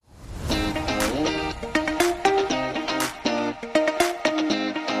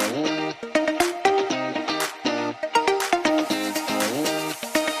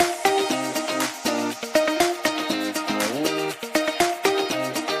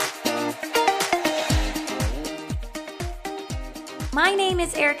My name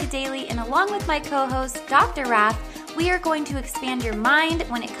is Erica Daly, and along with my co-host, Dr. Raff, we are going to expand your mind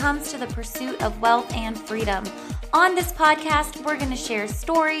when it comes to the pursuit of wealth and freedom. On this podcast, we're going to share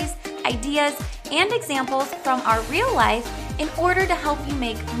stories, ideas, and examples from our real life in order to help you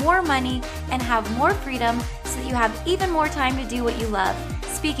make more money and have more freedom so that you have even more time to do what you love.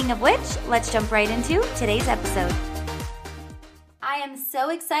 Speaking of which, let's jump right into today's episode. I am so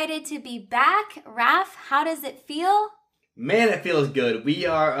excited to be back. Raff, how does it feel? Man, it feels good.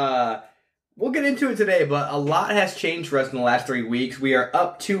 We'll get into it today, but a lot has changed for us in the last 3 weeks. We are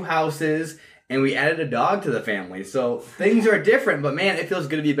up 2 houses, and we added a dog to the family. So things are different, but man, it feels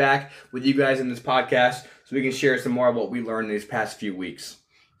good to be back with you guys in this podcast so we can share some more of what we learned these past few weeks.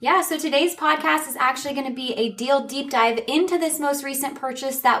 Yeah, so today's podcast is actually going to be a deal deep dive into this most recent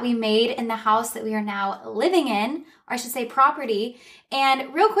purchase that we made in the house that we are now living in, or I should say property.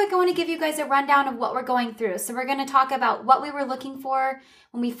 And real quick, I want to give you guys a rundown of what we're going through. So we're going to talk about what we were looking for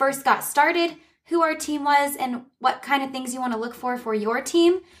when we first got started, who our team was, and what kind of things you want to look for your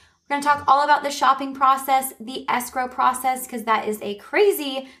team. We're going to talk all about the shopping process, the escrow process, because that is a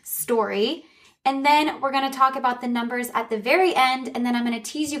crazy story. And then we're going to talk about the numbers at the very end. And then I'm going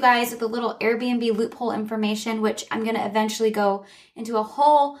to tease you guys with a little Airbnb loophole information, which I'm going to eventually go into a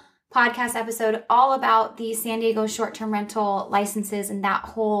whole podcast episode all about the San Diego short-term rental licenses and that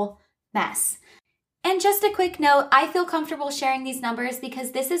whole mess. And just a quick note, I feel comfortable sharing these numbers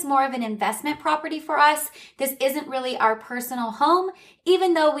because this is more of an investment property for us. This isn't really our personal home,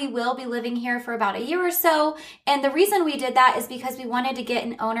 even though we will be living here for about a year or so. And the reason we did that is because we wanted to get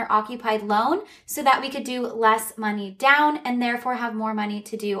an owner-occupied loan so that we could do less money down and therefore have more money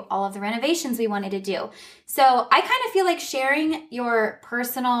to do all of the renovations we wanted to do. So I kind of feel like sharing your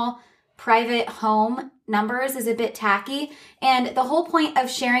personal private home numbers is a bit tacky. And the whole point of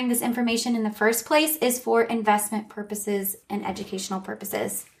sharing this information in the first place is for investment purposes and educational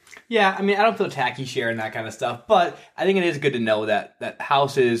purposes. Yeah, I mean, I don't feel tacky sharing that kind of stuff, but I think it is good to know that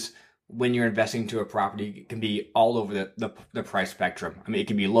houses, when you're investing into a property, can be all over the price spectrum. I mean, it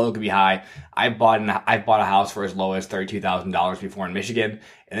can be low, it can be high. I've bought a house for as low as $32,000 before in Michigan,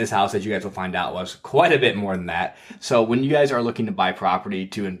 and this house, as you guys will find out, was quite a bit more than that. So when you guys are looking to buy property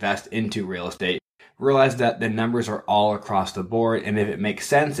to invest into real estate, realize that the numbers are all across the board, and if it makes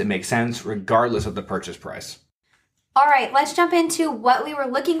sense, it makes sense regardless of the purchase price. All right, let's jump into what we were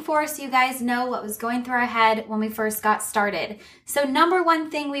looking for so you guys know what was going through our head when we first got started. So number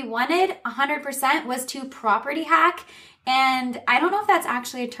one thing we wanted 100% was to property hack. And I don't know if that's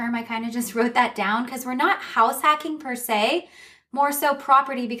actually a term. I kind of just wrote that down because we're not house hacking per se, more so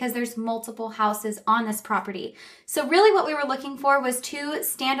property because there's multiple houses on this property. So really what we were looking for was 2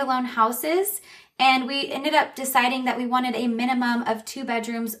 standalone houses. And we ended up deciding that we wanted a minimum of 2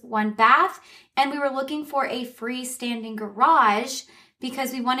 bedrooms, 1 bath. And we were looking for a freestanding garage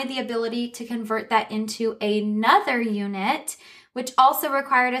because we wanted the ability to convert that into another unit, which also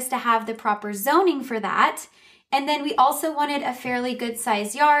required us to have the proper zoning for that. And then we also wanted a fairly good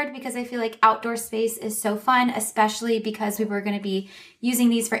size yard because I feel like outdoor space is so fun, especially because we were going to be using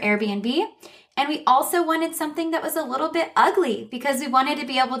these for Airbnb. And we also wanted something that was a little bit ugly because we wanted to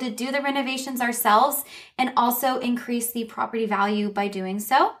be able to do the renovations ourselves and also increase the property value by doing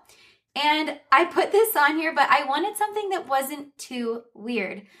so. And I put this on here, but I wanted something that wasn't too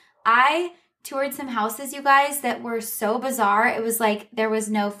weird. I toured some houses, you guys, that were so bizarre. It was like there was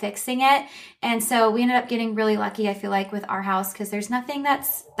no fixing it. And so we ended up getting really lucky, I feel like, with our house because there's nothing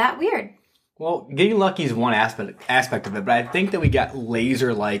that's that weird. Well, getting lucky is one aspect of it, but I think that we got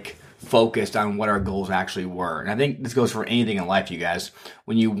laser-like focused on what our goals actually were. And I think this goes for anything in life, you guys.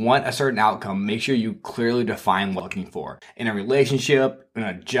 When you want a certain outcome, make sure you clearly define what you're looking for. In a relationship, in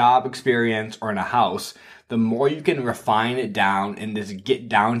a job experience, or in a house, the more you can refine it down and just get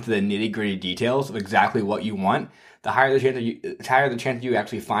down to the nitty-gritty details of exactly what you want, the higher the chance of you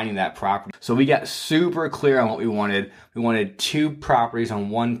actually finding that property. So we got super clear on what we wanted. We wanted 2 properties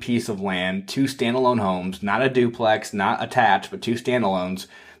on 1 piece of land, 2 standalone homes, not a duplex, not attached, but 2 standalones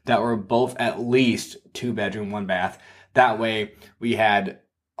that were both at least 2 bedroom, 1 bath. That way we had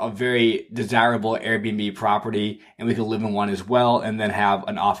a very desirable Airbnb property and we could live in one as well and then have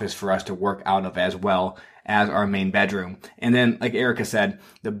an office for us to work out of as well as our main bedroom. And then, like Erica said,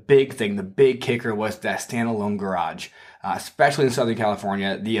 the big kicker was that standalone garage. Especially in Southern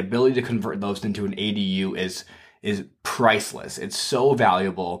California, the ability to convert those into an ADU is priceless. It's so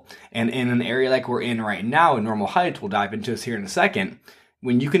valuable. And in an area like we're in right now in Normal Heights, we'll dive into this here in a second,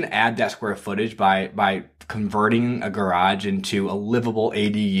 when you can add that square footage by converting a garage into a livable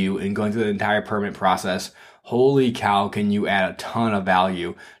ADU and going through the entire permit process, holy cow, can you add a ton of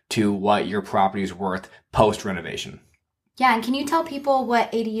value to what your property is worth post-renovation. Yeah, and can you tell people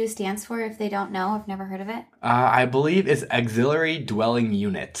what ADU stands for if they don't know, have never heard of it? I believe it's auxiliary dwelling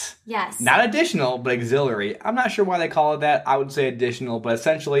unit. Yes. Not additional, but auxiliary. I'm not sure why they call it that. I would say additional, but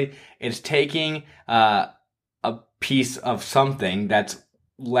essentially it's taking a piece of something that's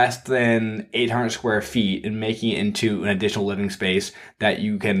less than 800 square feet and making it into an additional living space that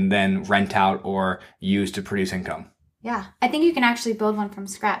you can then rent out or use to produce income. Yeah, I think you can actually build one from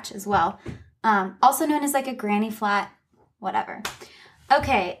scratch as well. Also known as like a granny flat, whatever.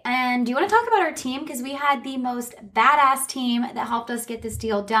 Okay, and do you want to talk about our team? Because we had the most badass team that helped us get this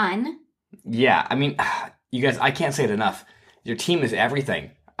deal done. Yeah, I mean, you guys, I can't say it enough. Your team is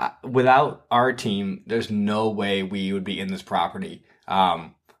everything. Without our team, there's no way we would be in this property.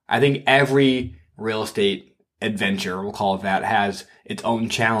 I think every real estate adventure, we'll call it that, has its own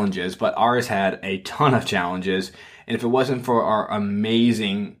challenges, but ours had a ton of challenges. And if it wasn't for our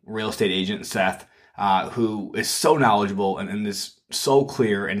amazing real estate agent, Seth, who is so knowledgeable and is so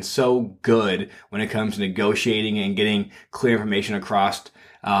clear and so good when it comes to negotiating and getting clear information across,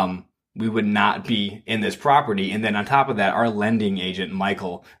 we would not be in this property. And then on top of that, our lending agent,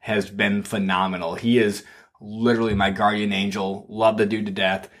 Michael, has been phenomenal. He is literally my guardian angel, love the dude to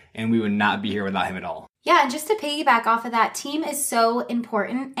death, and we would not be here without him at all. Yeah, and just to piggyback off of that, team is so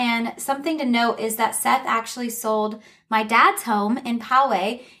important. And something to note is that Seth actually sold my dad's home in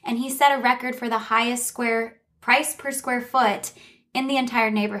Poway, and he set a record for the highest price per square foot in the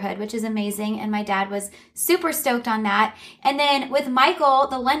entire neighborhood, which is amazing. And my dad was super stoked on that. And then with Michael,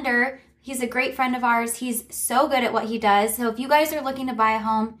 the lender, he's a great friend of ours. He's so good at what he does. So if you guys are looking to buy a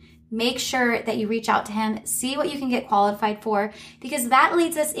home, make sure that you reach out to him, see what you can get qualified for, because that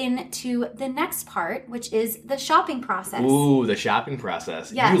leads us into the next part, which is the shopping process. Ooh, the shopping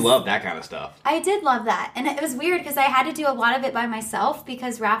process. Yes. You love that kind of stuff. I did love that. And it was weird because I had to do a lot of it by myself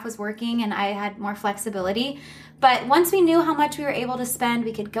because Raph was working and I had more flexibility. But once we knew how much we were able to spend,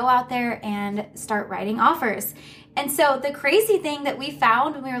 we could go out there and start writing offers. And so the crazy thing that we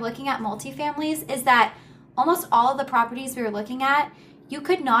found when we were looking at multifamilies is that almost all of the properties we were looking at, you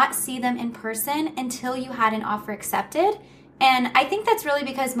could not see them in person until you had an offer accepted. And I think that's really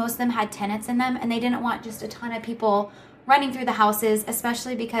because most of them had tenants in them and they didn't want just a ton of people running through the houses,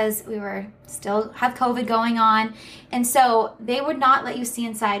 especially because we were still have COVID going on. And so they would not let you see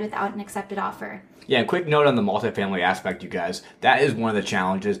inside without an accepted offer. Yeah, and quick note on the multifamily aspect, you guys. That is one of the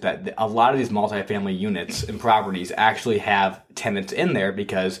challenges that a lot of these multifamily units and properties actually have tenants in there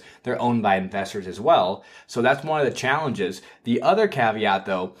because they're owned by investors as well. So that's one of the challenges. The other caveat,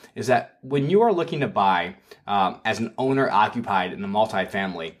 though, is that when you are looking to buy as an owner occupied in a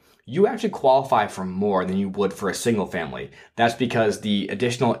multifamily, you actually qualify for more than you would for a single family. That's because the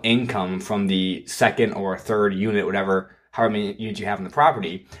additional income from the second or third unit, whatever, however many units you have in the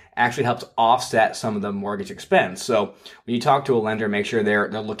property, actually helps offset some of the mortgage expense. So when you talk to a lender, make sure they're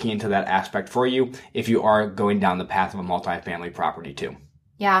looking into that aspect for you if you are going down the path of a multifamily property too.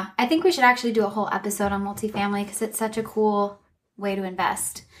 Yeah, I think we should actually do a whole episode on multifamily because it's such a cool way to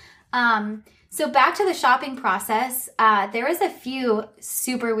invest. So back to the shopping process, there was a few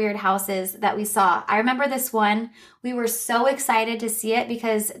super weird houses that we saw. I remember this one. We were so excited to see it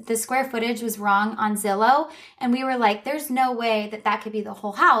because the square footage was wrong on Zillow. And we were like, there's no way that that could be the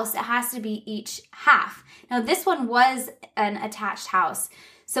whole house. It has to be each half. Now, this one was an attached house.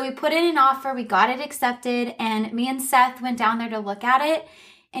 So we put in an offer. We got it accepted. And me and Seth went down there to look at it.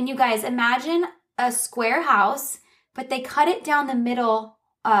 And you guys, imagine a square house, but they cut it down the middle.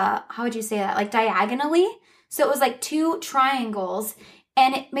 How would you say that? Like diagonally. So it was like two triangles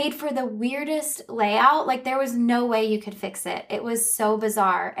and it made for the weirdest layout. Like there was no way you could fix it. It was so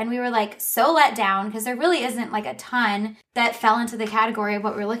bizarre. And we were like so let down because there really isn't like a ton that fell into the category of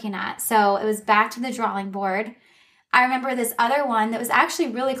what we're looking at. So it was back to the drawing board. I remember this other one that was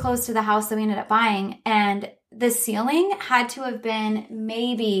actually really close to the house that we ended up buying. And the ceiling had to have been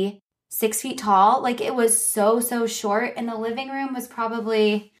maybe 6 feet tall. Like it was so short. And the living room was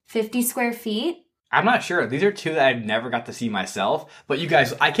probably 50 square feet. I'm not sure. These are two that I've never got to see myself. But you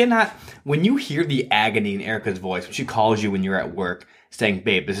guys, when you hear the agony in Erica's voice, when she calls you when you're at work saying,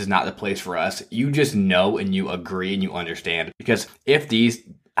 babe, this is not the place for us, you just know and you agree and you understand. Because if these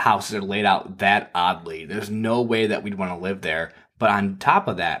houses are laid out that oddly, there's no way that we'd want to live there. But on top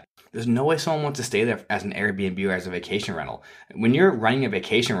of that, there's no way someone wants to stay there as an Airbnb or as a vacation rental. When you're running a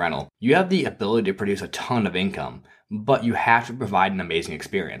vacation rental, you have the ability to produce a ton of income, but you have to provide an amazing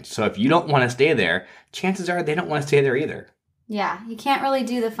experience. So if you don't want to stay there, chances are they don't want to stay there either. Yeah, you can't really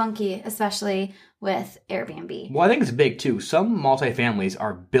do the funky, especially with Airbnb. Well, I think it's big too. Some multifamilies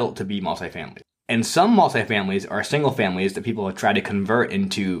are built to be multifamily. And some multifamilies are single families that people have tried to convert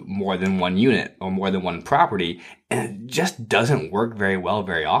into more than one unit or more than one property, and it just doesn't work very well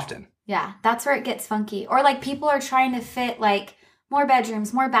very often. Yeah, that's where it gets funky. Or like people are trying to fit like more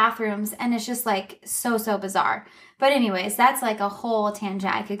bedrooms, more bathrooms, and it's just like so bizarre. But anyways, that's like a whole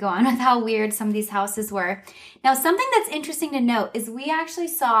tangent I could go on with how weird some of these houses were. Now, something that's interesting to note is we actually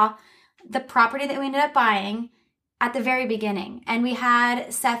saw the property that we ended up buying at the very beginning. And we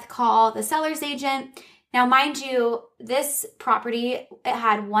had Seth call the seller's agent. Now, mind you, this property, it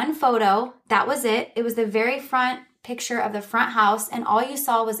had one photo. That was it. It was the very front picture of the front house. And all you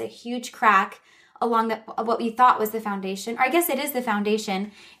saw was a huge crack along what we thought was the foundation. Or I guess it is the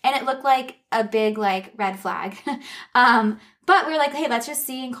foundation. And it looked like a big like red flag. But we were like, hey, let's just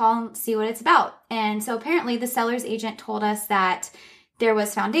see and call and see what it's about. And so apparently the seller's agent told us that there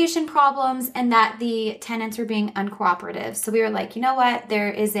was foundation problems and that the tenants were being uncooperative. So we were like, you know what? There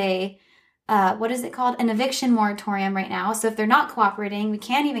is a, what is it called? An eviction moratorium right now. So if they're not cooperating, we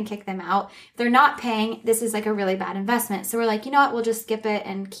can't even kick them out. If they're not paying, this is like a really bad investment. So we're like, you know what? We'll just skip it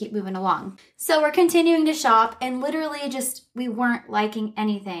and keep moving along. So we're continuing to shop and literally just, we weren't liking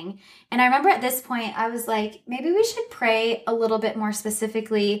anything. And I remember at this point, I was like, maybe we should pray a little bit more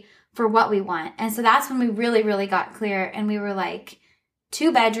specifically for what we want. And so that's when we really got clear. And we were like,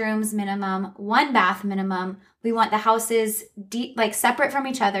 2 bedrooms minimum, 1 bath minimum. We want the houses like separate from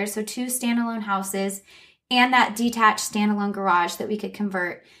each other, so 2 standalone houses, and that detached standalone garage that we could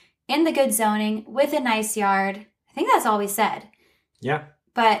convert in the good zoning with a nice yard. I think that's all we said. Yeah.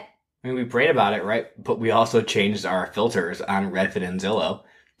 But I mean, we prayed about it, right? But we also changed our filters on Redfin and Zillow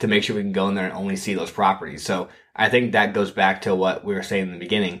to make sure we can go in there and only see those properties. So I think that goes back to what we were saying in the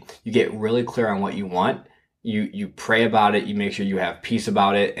beginning. You get really clear on what you want. You pray about it, you make sure you have peace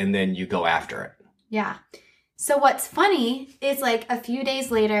about it, and then you go after it. Yeah. So what's funny is like a few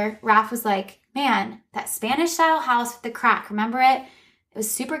days later, Raph was like, man, that Spanish style house with the crack, remember it? It was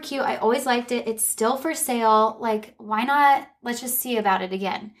super cute. I always liked it. It's still for sale. Like, why not? Let's just see about it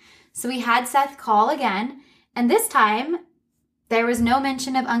again. So we had Seth call again, and this time there was no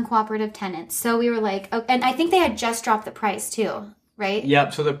mention of uncooperative tenants. So we were like, oh, and I think they had just dropped the price too. Right?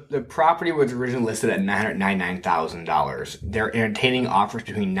 Yep. So the property was originally listed at $999,000. They're entertaining offers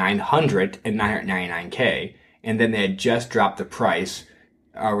between $900 and $999K, and then they had just dropped the price,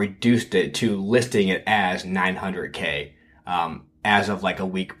 reduced it to listing it as $900K, as of like a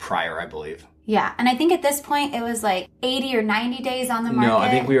week prior, I believe. Yeah, and I think at this point it was like 80 or 90 days on the market. No, I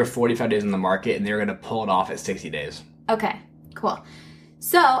think we were 45 days on the market, and they were going to pull it off at 60 days. Okay, cool.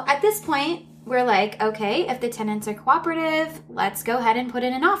 So at this point, we're like, okay, if the tenants are cooperative, let's go ahead and put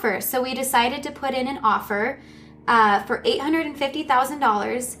in an offer. So we decided to put in an offer for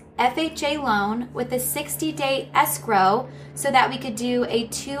 $850,000 FHA loan with a 60-day escrow so that we could do a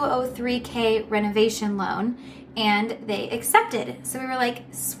 $203K renovation loan. And they accepted. So we were like,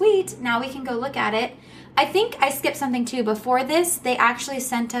 sweet, now we can go look at it. I think I skipped something too. Before this, they actually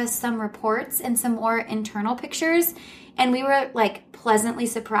sent us some reports and some more internal pictures. And we were like pleasantly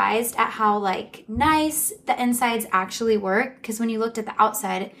surprised at how like nice the insides actually were. Because when you looked at the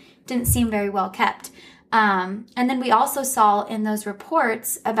outside, it didn't seem very well kept. And then we also saw in those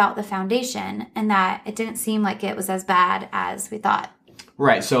reports about the foundation and that it didn't seem like it was as bad as we thought.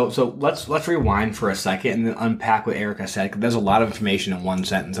 Right. So let's rewind for a second and then unpack what Erica said, because there's a lot of information in one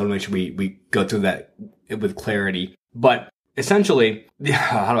sentence. I want to make sure we go through that with clarity. But essentially,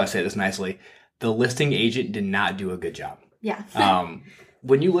 how do I say this nicely? The listing agent did not do a good job. Yeah.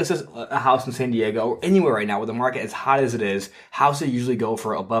 When you list a house in San Diego or anywhere right now where the market is hot as it is, houses usually go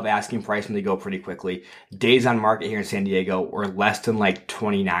for above asking price and they go pretty quickly. Days on market here in San Diego were less than like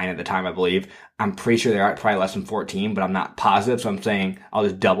 29 at the time, I believe. I'm pretty sure they are probably less than 14, but I'm not positive. So I'm saying I'll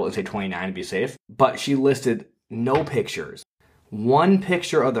just double it and say 29 to be safe. But she listed no pictures. One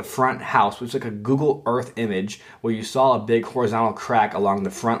picture of the front house, which was like a Google Earth image where you saw a big horizontal crack along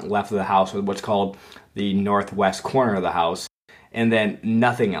the front left of the house with what's called the northwest corner of the house. And then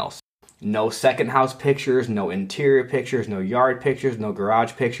nothing else. No second house pictures, no interior pictures, no yard pictures, no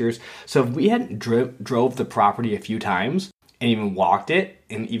garage pictures. So if we hadn't drove the property a few times and even walked it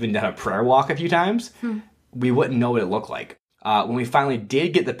and even done a prayer walk a few times, we wouldn't know what it looked like. When we finally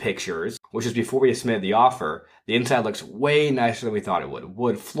did get the pictures, which is before we submitted the offer, the inside looks way nicer than we thought it would.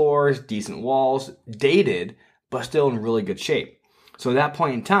 Wood floors, decent walls, dated, but still in really good shape. So at that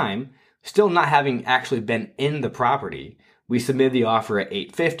point in time, still not having actually been in the property, we submitted the offer at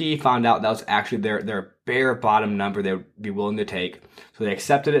 $850, found out that was actually their bare bottom number they would be willing to take. So they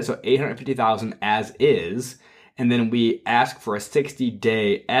accepted it, so $850,000 as is. And then we asked for a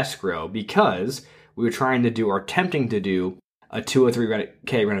 60-day escrow because we were trying to do or attempting to do a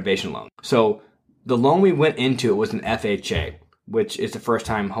 203K renovation loan. So The loan we went into it was an FHA, which is the first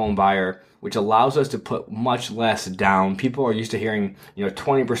time home buyer, which allows us to put much less down. People are used to hearing,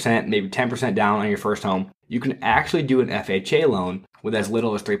 20%, maybe 10% down on your first home. You can actually do an FHA loan with as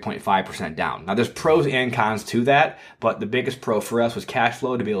little as 3.5% down. Now there's pros and cons to that, but the biggest pro for us was cash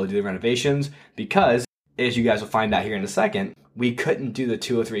flow to be able to do the renovations because, as you guys will find out here in a second, we couldn't do the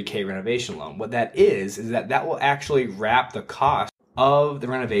 203K renovation loan. What that is that will actually wrap the cost of the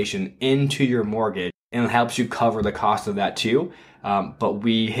renovation into your mortgage and it helps you cover the cost of that too. But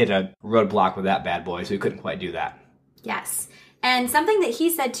we hit a roadblock with that bad boy, so we couldn't quite do that. Yes. And something that he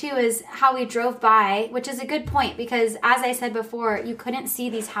said too is how we drove by, which is a good point because as I said before, you couldn't see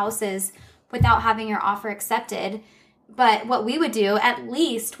these houses without having your offer accepted. But what we would do at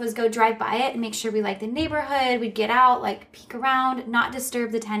least was go drive by it and make sure we liked the neighborhood. We'd get out, peek around, not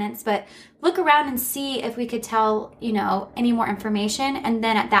disturb the tenants, but look around and see if we could tell, any more information. And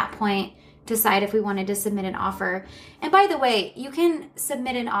then at that point, decide if we wanted to submit an offer. And by the way, you can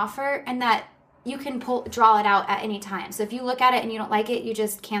submit an offer and that you can draw it out at any time. So if you look at it and you don't like it, you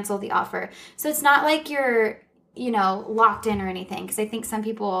just cancel the offer. So it's not like you're, locked in or anything, because I think some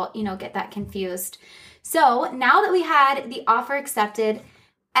people, get that confused. So now that we had the offer accepted,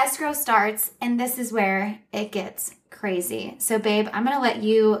 escrow starts, and this is where it gets crazy. So babe, I'm going to let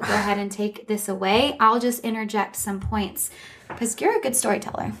you go ahead and take this away. I'll just interject some points because you're a good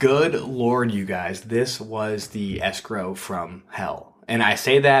storyteller. Good Lord, you guys, this was the escrow from hell. And I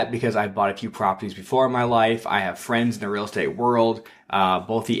say that because I've bought a few properties before in my life. I have friends in the real estate world.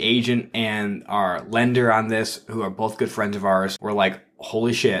 Both the agent and our lender on this, who are both good friends of ours, were like,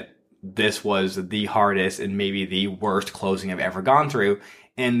 holy shit, this was the hardest and maybe the worst closing I've ever gone through.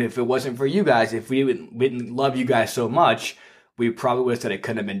 And if it wasn't for you guys, if we didn't love you guys so much, we probably would have said it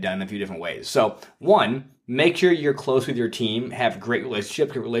couldn't have been done in a few different ways. So one, make sure you're close with your team, have great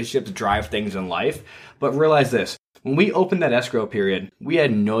relationships. Good relationships drive things in life. But realize this, when we opened that escrow period, we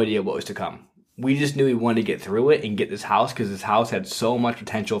had no idea what was to come. We just knew we wanted to get through it and get this house because this house had so much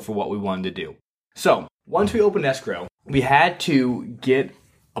potential for what we wanted to do. So once we opened escrow, we had to get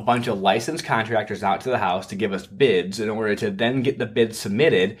a bunch of licensed contractors out to the house to give us bids in order to then get the bids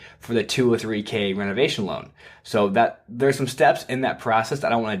submitted for the 203K renovation loan. So that there's some steps in that process that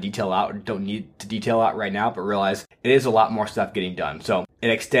I don't want to detail out or don't need to detail out right now, but realize it is a lot more stuff getting done. So it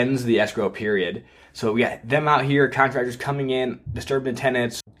extends the escrow period. So we got them out here, contractors coming in, disturbing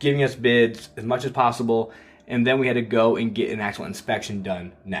tenants, giving us bids as much as possible. And then we had to go and get an actual inspection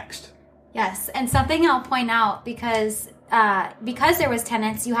done next. Yes. And something I'll point out because there was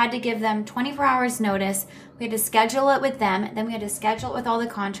tenants, you had to give them 24 hours notice. We had to schedule it with them. Then we had to schedule it with all the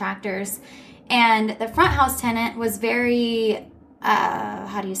contractors. And the front house tenant was very,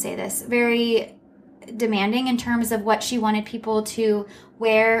 very demanding in terms of what she wanted people to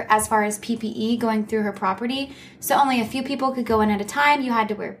wear as far as PPE going through her property. So only a few people could go in at a time. You had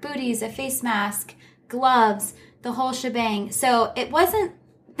to wear booties, a face mask, gloves, the whole shebang. So it wasn't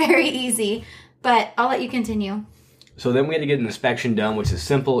very easy, but I'll let you continue. So then we had to get an inspection done, which is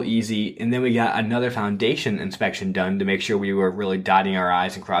simple, easy, and then we got another foundation inspection done to make sure we were really dotting our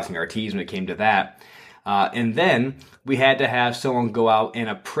I's and crossing our T's when it came to that. And then we had to have someone go out and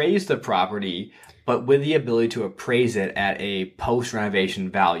appraise the property, but with the ability to appraise it at a post-renovation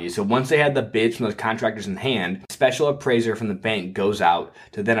value. So once they had the bids from those contractors in hand, a special appraiser from the bank goes out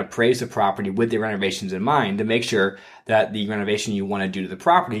to then appraise the property with the renovations in mind to make sure that the renovation you want to do to the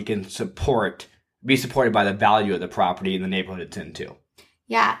property can be supported by the value of the property in the neighborhood it's in too.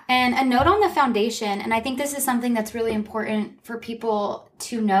 Yeah, and a note on the foundation, and I think this is something that's really important for people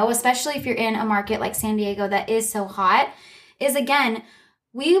to know, especially if you're in a market like San Diego that is so hot, is again,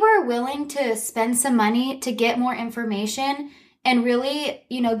 we were willing to spend some money to get more information and really,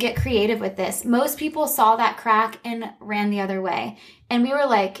 get creative with this. Most people saw that crack and ran the other way. And we were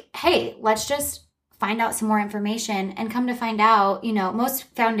like, hey, let's just find out some more information. And come to find out,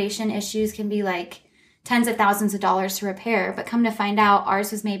 most foundation issues can be like tens of thousands of dollars to repair. But come to find out,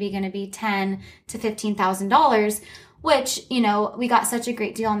 ours was maybe going to be $10,000 to $15,000, which, we got such a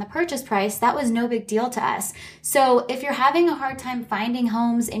great deal on the purchase price. That was no big deal to us. So if you're having a hard time finding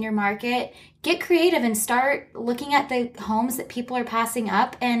homes in your market, get creative and start looking at the homes that people are passing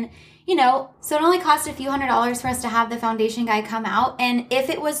up. And, so it only cost a few $100s for us to have the foundation guy come out. And if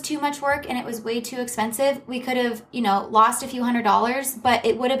it was too much work and it was way too expensive, we could have, lost a few $100s, but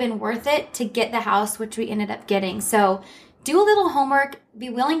it would have been worth it to get the house, which we ended up getting. So do a little homework, be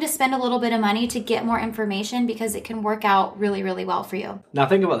willing to spend a little bit of money to get more information because it can work out really, really well for you. Now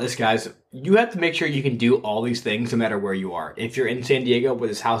think about this, guys. You have to make sure you can do all these things no matter where you are. If you're in San Diego where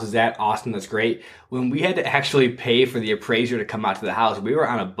this house is at, awesome, that's great. When we had to actually pay for the appraiser to come out to the house, we were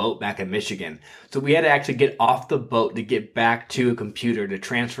on a boat back in Michigan. So we had to actually get off the boat to get back to a computer to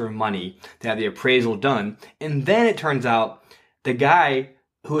transfer money to have the appraisal done. And then it turns out the guy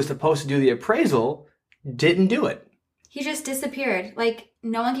who was supposed to do the appraisal didn't do it. He just disappeared. Like,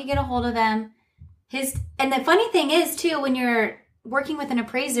 no one could get a hold of him. And the funny thing is, too, when you're working with an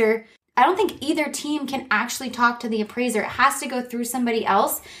appraiser, I don't think either team can actually talk to the appraiser. It has to go through somebody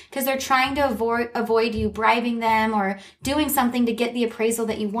else because they're trying to avoid you bribing them or doing something to get the appraisal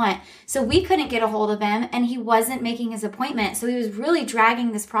that you want. So we couldn't get a hold of him, and he wasn't making his appointment. So he was really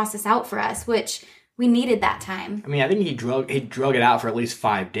dragging this process out for us, which we needed that time. I mean, I think he drug it out for at least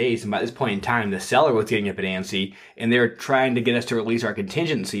 5 days. And by this point in time, the seller was getting a bit antsy and they were trying to get us to release our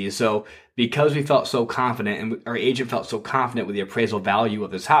contingencies. So because we felt so confident and our agent felt so confident with the appraisal value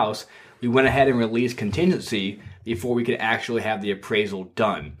of this house, we went ahead and released contingency before we could actually have the appraisal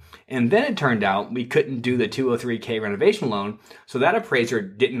done. And then it turned out we couldn't do the 203K renovation loan. So that appraiser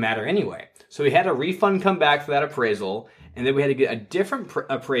didn't matter anyway. So we had a refund come back for that appraisal. And then we had to get a different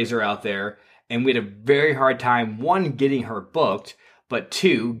appraiser out there. And we had a very hard time, one, getting her booked, but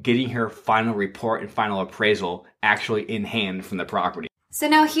two, getting her final report and final appraisal actually in hand from the property. So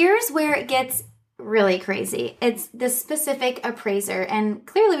now here's where it gets really crazy. It's the specific appraiser. And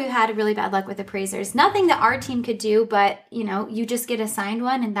clearly we've had really bad luck with appraisers. Nothing that our team could do, but you just get assigned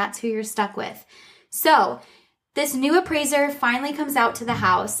one and that's who you're stuck with. So this new appraiser finally comes out to the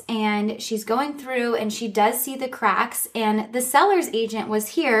house and she's going through and she does see the cracks, and the seller's agent was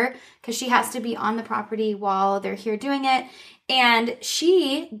here because she has to be on the property while they're here doing it. And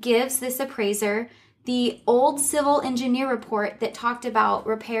she gives this appraiser the old civil engineer report that talked about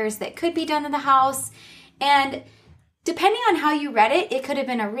repairs that could be done to the house. And depending on how you read it, it could have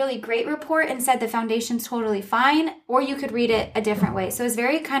been a really great report and said the foundation's totally fine, or you could read it a different way. So it's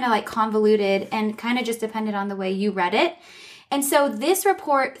very kind of like convoluted and kind of just depended on the way you read it. And so this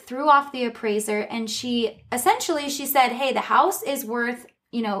report threw off the appraiser, and she said, hey, the house is worth,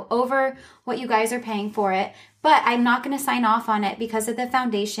 over what you guys are paying for it, but I'm not going to sign off on it because of the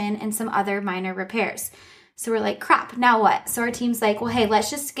foundation and some other minor repairs. So we're like, crap, now what? So our team's like, well, hey, let's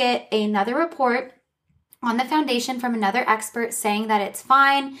just get another report on the foundation from another expert saying that it's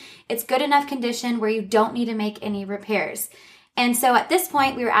fine, it's good enough condition where you don't need to make any repairs. And so at this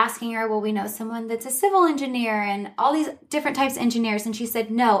point, we were asking her, well, we know someone that's a civil engineer and all these different types of engineers. And she said,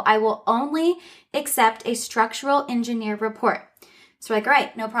 no, I will only accept a structural engineer report. So we're like, all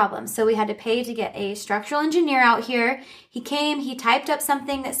right, no problem. So we had to pay to get a structural engineer out here. He came, he typed up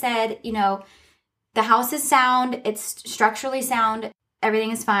something that said, the house is sound, it's structurally sound, everything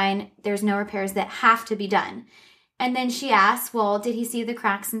is fine, there's no repairs that have to be done. And then she asked, well, did he see the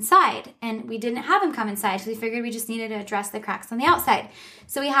cracks inside? And we didn't have him come inside, so we figured we just needed to address the cracks on the outside.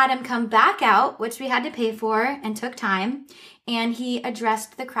 So we had him come back out, which we had to pay for and took time, and he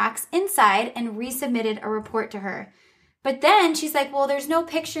addressed the cracks inside and resubmitted a report to her. But then she's like, well, there's no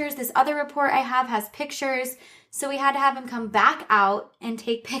pictures. This other report I have has pictures. So we had to have him come back out and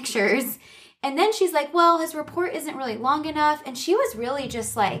take pictures. And then she's like, well, his report isn't really long enough. And she was really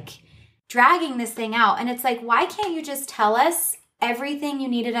just like dragging this thing out. And it's like, why can't you just tell us everything you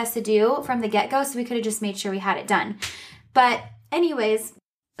needed us to do from the get-go so we could have just made sure we had it done? But anyways,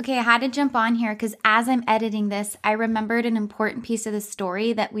 okay, I had to jump on here because as I'm editing this, I remembered an important piece of the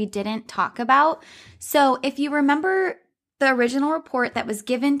story that we didn't talk about. So if you remember, the original report that was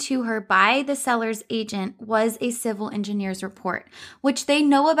given to her by the seller's agent was a civil engineer's report, which they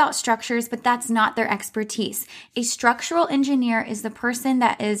know about structures, but that's not their expertise. A structural engineer is the person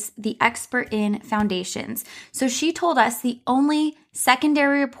that is the expert in foundations. So she told us the only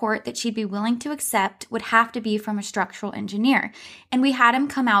secondary report that she'd be willing to accept would have to be from a structural engineer. And we had him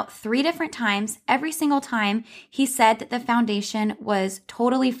come out 3 different times. Every single time he said that the foundation was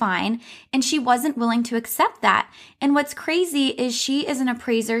totally fine, and she wasn't willing to accept that. And what's crazy is she is an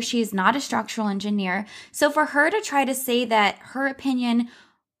appraiser. She is not a structural engineer. So for her to try to say that her opinion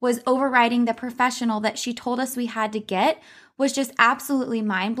was overriding the professional that she told us we had to get was just absolutely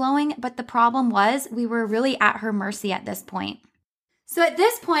mind-blowing. But the problem was we were really at her mercy at this point. So at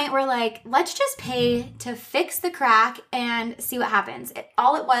this point, we're like, let's just pay to fix the crack and see what happens.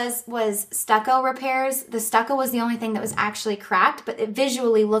 All it was stucco repairs. The stucco was the only thing that was actually cracked, but it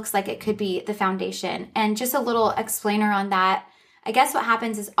visually looks like it could be the foundation. And just a little explainer on that. I guess what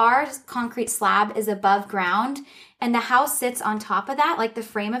happens is our concrete slab is above ground and the house sits on top of that, like the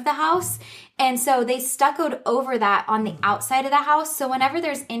frame of the house. And so they stuccoed over that on the outside of the house. So whenever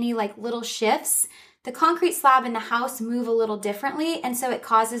there's any like little shifts, the concrete slab and the house move a little differently. And so it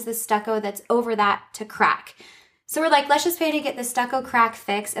causes the stucco that's over that to crack. So we're like, let's just pay to get the stucco crack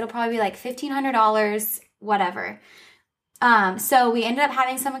fixed. It'll probably be like $1,500, whatever. So we ended up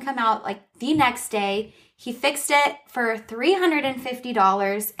having someone come out like the next day. He fixed it for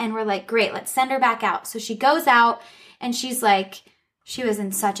 $350 and we're like, great, let's send her back out. So she goes out and she's like, she was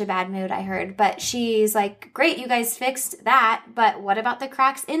in such a bad mood, I heard, but she's like, great, you guys fixed that, but what about the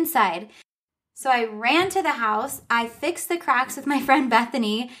cracks inside? So I ran to the house. I fixed the cracks with my friend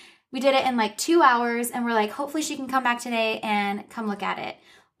Bethany. We did it in like 2 hours and we're like, hopefully she can come back today and come look at it.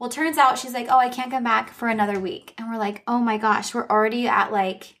 Well, turns out she's like, oh, I can't come back for another week. And we're like, oh my gosh, we're already at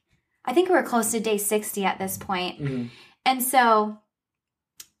like, I think we were close to day 60 at this point. Mm-hmm. And so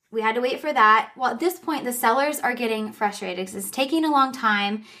we had to wait for that. Well, at this point, the sellers are getting frustrated because it's taking a long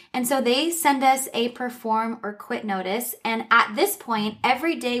time. And so they send us a perform or quit notice. And at this point,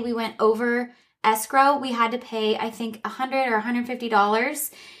 every day we went over escrow, we had to pay, I think, $100 or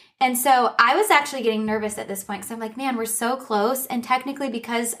 $150. And so I was actually getting nervous at this point because I'm like, man, we're so close. And technically,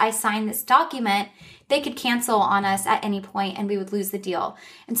 because I signed this document, they could cancel on us at any point and we would lose the deal.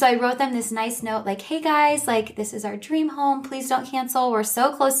 And so I wrote them this nice note like, hey guys, like this is our dream home. Please don't cancel. We're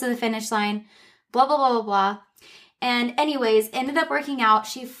so close to the finish line, blah, blah, blah, blah, blah. And anyways, ended up working out.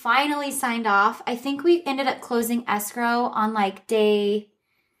 She finally signed off. I think we ended up closing escrow on like day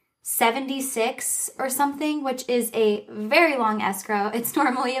 76 or something, which is a very long escrow. It's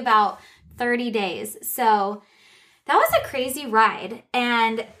normally about 30 days. So that was a crazy ride.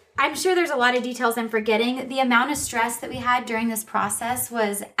 And I'm sure there's a lot of details I'm forgetting. The amount of stress that we had during this process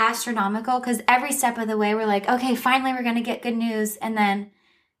was astronomical because every step of the way we're like, okay, finally we're going to get good news. And then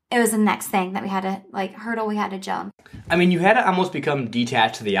it was the next thing that we had to like hurdle we had to jump. I mean, you had to almost become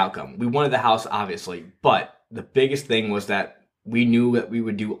detached to the outcome. We wanted the house, obviously, but the biggest thing was that we knew that we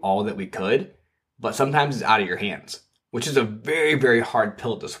would do all that we could, but sometimes it's out of your hands, which is a very, very hard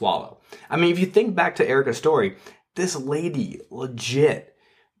pill to swallow. I mean, if you think back to Erica's story, this lady legit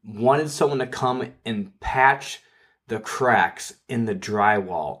wanted someone to come and patch the cracks in the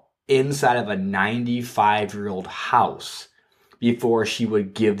drywall inside of a 95-year-old house before she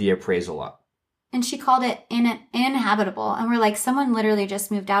would give the appraisal up. And she called it uninhabitable. And we're like, someone literally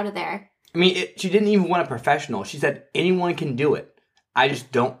just moved out of there. I mean, she didn't even want a professional. She said, anyone can do it. I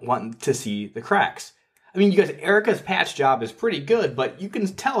just don't want to see the cracks. I mean, you guys, Erica's patch job is pretty good, but you can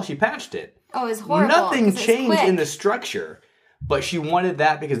tell she patched it. Oh, it was horrible. Nothing changed in the structure, but she wanted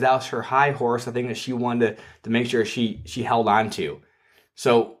that because that was her high horse, the thing that she wanted to make sure she held on to.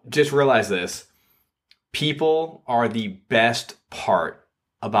 So just realize this. People are the best part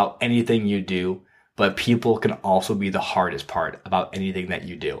about anything you do, but people can also be the hardest part about anything that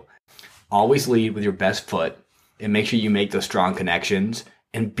you do. Always lead with your best foot and make sure you make those strong connections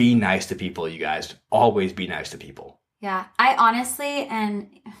and be nice to people, you guys. Always be nice to people. Yeah, I honestly, and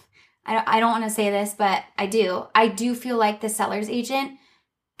I don't want to say this, but I do feel like the seller's agent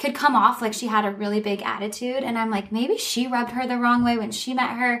could come off like she had a really big attitude. And I'm like, maybe she rubbed her the wrong way when she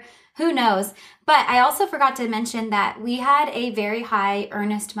met her. Who knows? But I also forgot to mention that we had a very high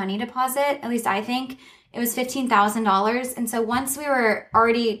earnest money deposit, at least I think. It was $15,000. And so once we were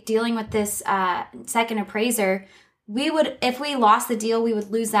already dealing with this second appraiser, if we lost the deal, we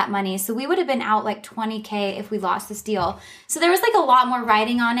would lose that money. So we would have been out like $20K if we lost this deal. So there was like a lot more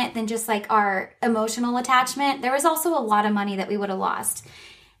riding on it than just like our emotional attachment. There was also a lot of money that we would have lost.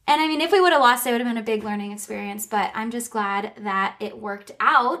 And I mean, if we would have lost, it would have been a big learning experience, but I'm just glad that it worked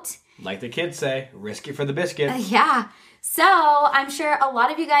out. Like the kids say, risk it for the biscuit. Yeah. So I'm sure a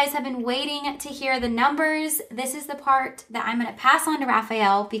lot of you guys have been waiting to hear the numbers. This is the part that I'm going to pass on to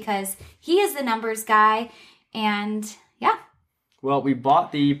Raphael because he is the numbers guy. And yeah. Well, we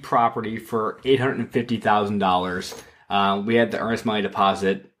bought the property for $850,000. We had the earnest money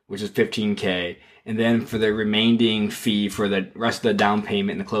deposit, which is $15K. And then for the remaining fee for the rest of the down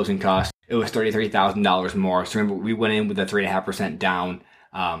payment and the closing costs, it was $33,000 more. So remember, we went in with a 3.5% down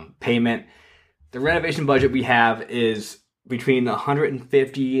payment. The renovation budget we have is between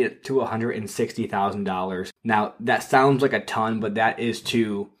 $150,000 to $160,000. Now, that sounds like a ton, but that is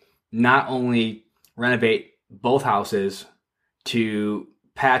to not only renovate both houses, to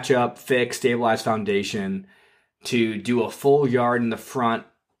patch up, fix, stabilize foundation, to do a full yard in the front,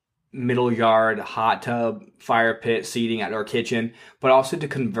 middle yard, hot tub, fire pit, seating, outdoor kitchen, but also to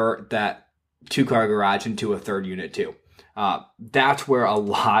convert that 2-car garage into a third unit too. That's where a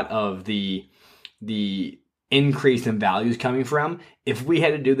lot of the increase in values coming from. If we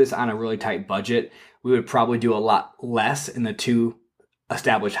had to do this on a really tight budget, we would probably do a lot less in the 2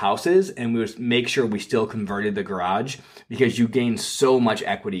 established houses, and we would make sure we still converted the garage, because you gain so much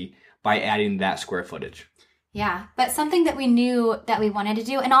equity by adding that square footage. Yeah, but something that we knew that we wanted to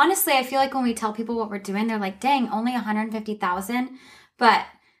do, and honestly, I feel like when we tell people what we're doing, they're like, dang, only $150,000. But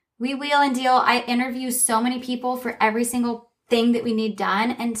we wheel and deal. I interview so many people for every single thing that we need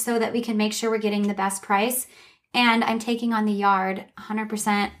done, and so that we can make sure we're getting the best price. And I'm taking on the yard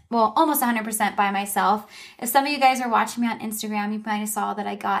 100%, well, almost 100% by myself. If some of you guys are watching me on Instagram, you might have saw that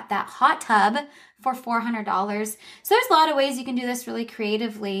I got that hot tub for $400. So there's a lot of ways you can do this really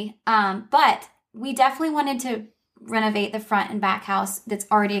creatively. But we definitely wanted to renovate the front and back house that's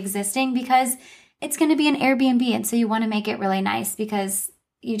already existing, because it's going to be an Airbnb. And so you want to make it really nice, because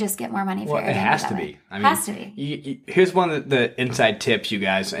you just get more money for Airbnb. It has to be. I mean, has to be. Here's one of the inside tips, you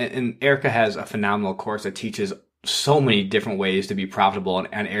guys. And Erica has a phenomenal course that teaches so many different ways to be profitable on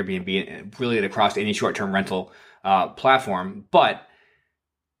Airbnb, and really across any short-term rental platform. But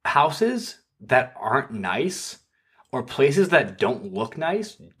houses that aren't nice, or places that don't look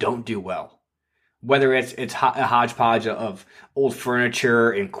nice, don't do well. Whether it's a hodgepodge of old furniture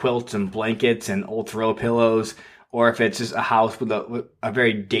and quilts and blankets and old throw pillows, or if it's just a house with a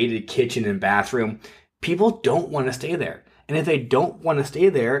very dated kitchen and bathroom, people don't want to stay there. And if they don't want to stay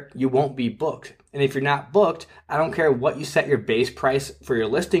there, you won't be booked. And if you're not booked, I don't care what you set your base price for your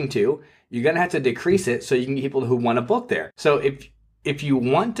listing to, you're going to have to decrease it so you can get people who want to book there. So if you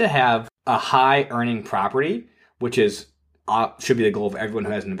want to have a high earning property, which is should be the goal of everyone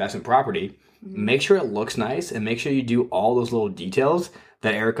who has an investment property, make sure it looks nice, and make sure you do all those little details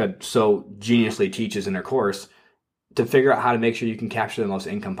that Erica so geniusly teaches in her course to figure out how to make sure you can capture the most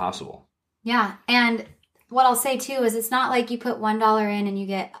income possible. Yeah. And what I'll say too is, it's not like you put $1 in and you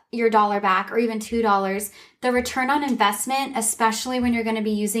get your dollar back, or even $2. The return on investment, especially when you're going to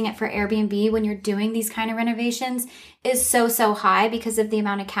be using it for Airbnb, when you're doing these kind of renovations, is so high because of the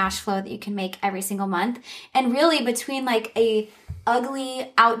amount of cash flow that you can make every single month. And really, between like a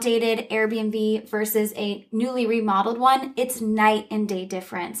ugly, outdated Airbnb versus a newly remodeled one, it's night and day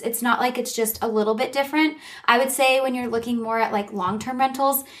difference. It's not like it's just a little bit different. I would say when you're looking more at like long-term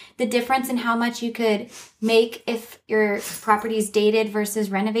rentals, the difference in how much you could make if your property is dated versus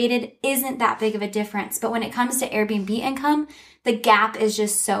renovated isn't that big of a difference. But when it comes to Airbnb income, the gap is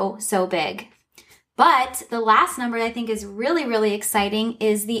just so big. But the last number I think is really exciting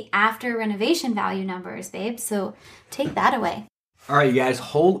is the after renovation value numbers, babe. So take that away. All right, you guys,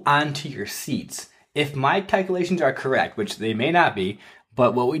 hold on to your seats. If my calculations are correct, which they may not be,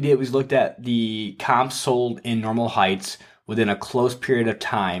 but what we did was looked at the comps sold in Normal Heights within a close period of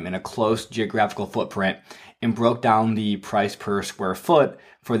time and a close geographical footprint, and broke down the price per square foot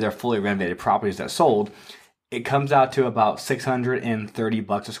for their fully renovated properties that sold. It comes out to about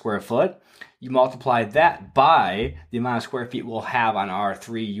 $630 a square foot. You multiply that by the amount of square feet we'll have on our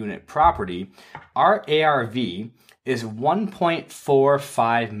 3-unit property. Our ARV is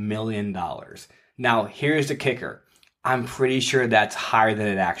 $1.45 million. Now, here's the kicker. I'm pretty sure that's higher than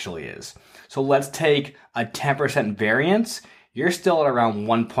it actually is. So let's take a 10% variance. You're still at around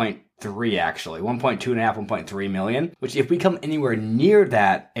 1.3 actually, 1.25, 1.3 million, which if we come anywhere near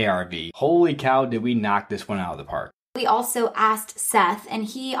that ARV, holy cow, did we knock this one out of the park. We also asked Seth, and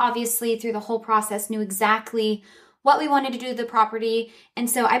he obviously through the whole process knew exactly what we wanted to do to the property. And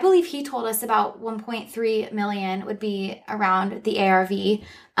so I believe he told us about 1.3 million would be around the ARV.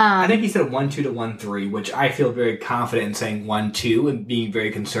 I think he said 1.2 to 1.3, which I feel very confident in saying 1.2 and being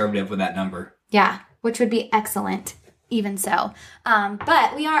very conservative with that number. Yeah, which would be excellent, even so. But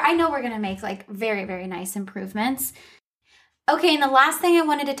I know we're going to make like very nice improvements. Okay, and the last thing I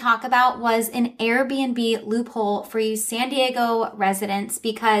wanted to talk about was an Airbnb loophole for you San Diego residents,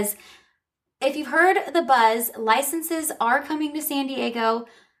 because if you've heard the buzz, licenses are coming to San Diego.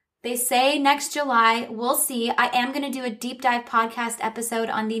 They say next July. We'll see. I am going to do a deep dive podcast episode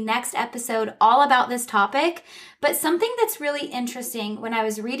on the next episode all about this topic. But something that's really interesting when I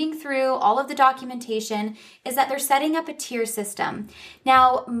was reading through all of the documentation is that they're setting up a tier system.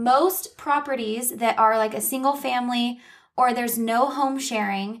 Now, most properties that are like a single family or there's no home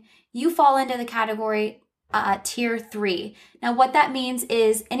sharing, you fall into the category tier 3. Now, what that means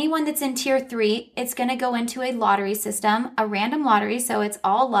is anyone that's in tier 3, it's going to go into a lottery system, a random lottery, so it's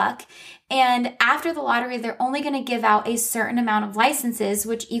all luck. And after the lottery, they're only going to give out a certain amount of licenses,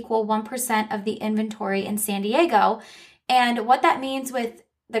 which equal 1% of the inventory in San Diego. And what that means with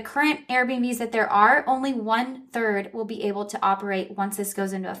the current Airbnbs that there are, only 1/3 will be able to operate once this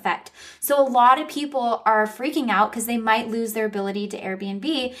goes into effect. So a lot of people are freaking out because they might lose their ability to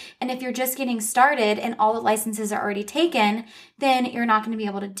Airbnb. And if you're just getting started and all the licenses are already taken, then you're not going to be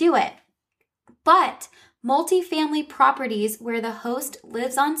able to do it. But multifamily properties where the host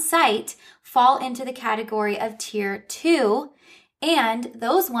lives on site fall into the category of Tier 2. And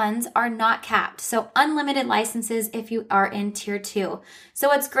those ones are not capped. So unlimited licenses if you are in Tier 2. So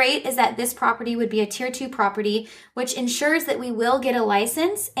what's great is that this property would be a Tier 2 property, which ensures that we will get a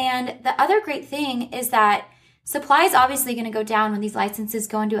license. And the other great thing is that supply is obviously going to go down when these licenses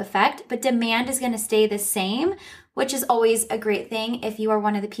go into effect, but demand is going to stay the same, which is always a great thing if you are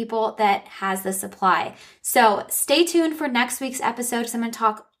one of the people that has the supply. So stay tuned for next week's episode because I'm going to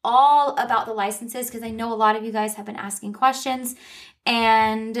talk all about the licenses because I know a lot of you guys have been asking questions.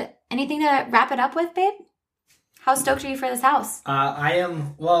 And anything to wrap it up with, babe? How stoked are you for this house? I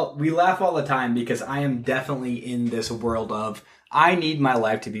am, well, we laugh all the time because I am definitely in this world of I need my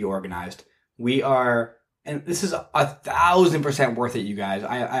life to be organized. We are, and this is 1,000% worth it, you guys.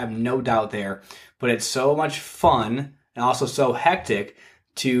 I have no doubt there. But it's so much fun and also so hectic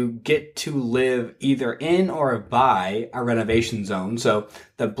to get to live either in or by a renovation zone. So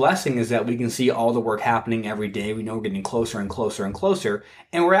the blessing is that we can see all the work happening every day. We know we're getting closer and closer and closer,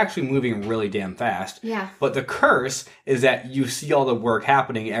 and we're actually moving really damn fast. Yeah. But the curse is that you see all the work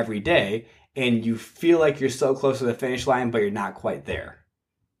happening every day, and you feel like you're so close to the finish line, but you're not quite there.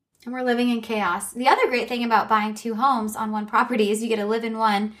 And we're living in chaos. The other great thing about buying 2 homes on one property is you get to live in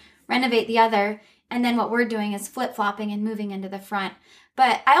one, renovate the other, and then what we're doing is flip-flopping and moving into the front.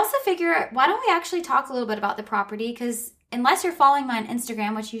 But I also figure, why don't we actually talk a little bit about the property? Because unless you're following me on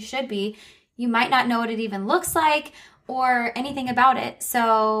Instagram, which you should be, you might not know what it even looks like or anything about it.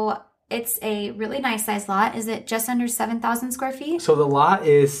 So it's a really nice size lot. Is it just under 7,000 square feet? So the lot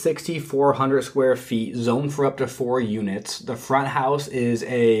is 6,400 square feet, zoned for up to 4 units. The front house is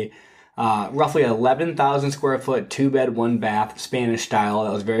a roughly 11,000 square foot, 2-bed, 1-bath, Spanish style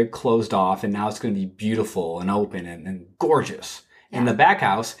that was very closed off, and now it's going to be beautiful and open and gorgeous. Yeah. And the back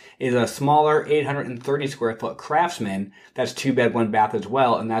house is a smaller 830 square foot Craftsman that's 2-bed, 1-bath as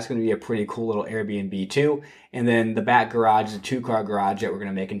well, and that's going to be a pretty cool little Airbnb too. And then the back garage is a 2-car garage that we're going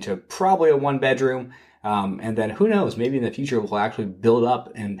to make into probably a 1-bedroom. And then who knows, maybe in the future we'll actually build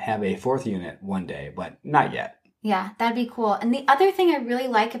up and have a 4th unit one day, but not yet. Yeah, that'd be cool. And the other thing I really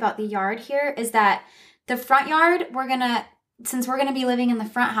like about the yard here is that the front yard, since we're going to be living in the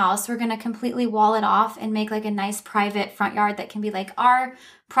front house, we're going to completely wall it off and make like a nice private front yard that can be like our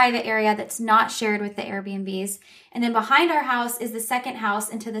private area that's not shared with the Airbnbs. And then behind our house is the second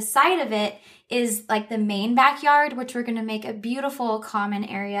house, and to the side of it is like the main backyard, which we're going to make a beautiful common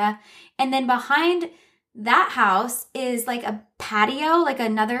area. And then behind that house is like a patio, like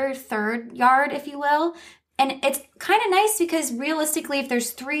another 3rd yard, if you will. And it's kind of nice because realistically, if there's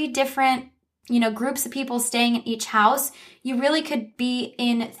 3 different, groups of people staying in each house, you really could be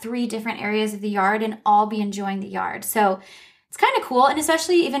in 3 different areas of the yard and all be enjoying the yard. So it's kind of cool. And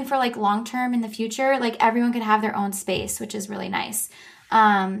especially even for like long term in the future, like everyone could have their own space, which is really nice.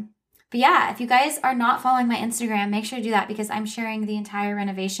 But yeah, if you guys are not following my Instagram, make sure to do that because I'm sharing the entire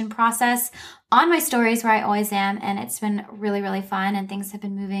renovation process on my stories where I always am. And it's been really, really fun, and things have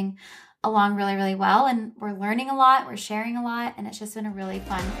been moving along really, really well. And we're learning a lot, we're sharing a lot, and it's just been a really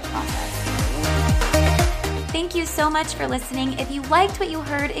fun process. Thank you so much for listening. If you liked what you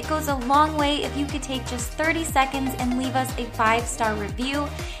heard, it goes a long way if you could take just 30 seconds and leave us a 5-star review.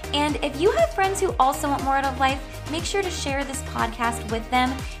 And if you have friends who also want more out of life, make sure to share this podcast with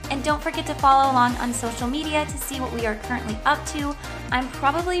them. And don't forget to follow along on social media to see what we are currently up to. I'm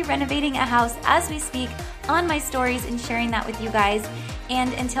probably renovating a house as we speak on my stories and sharing that with you guys.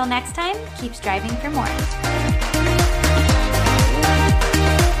 And until next time, keep striving for more.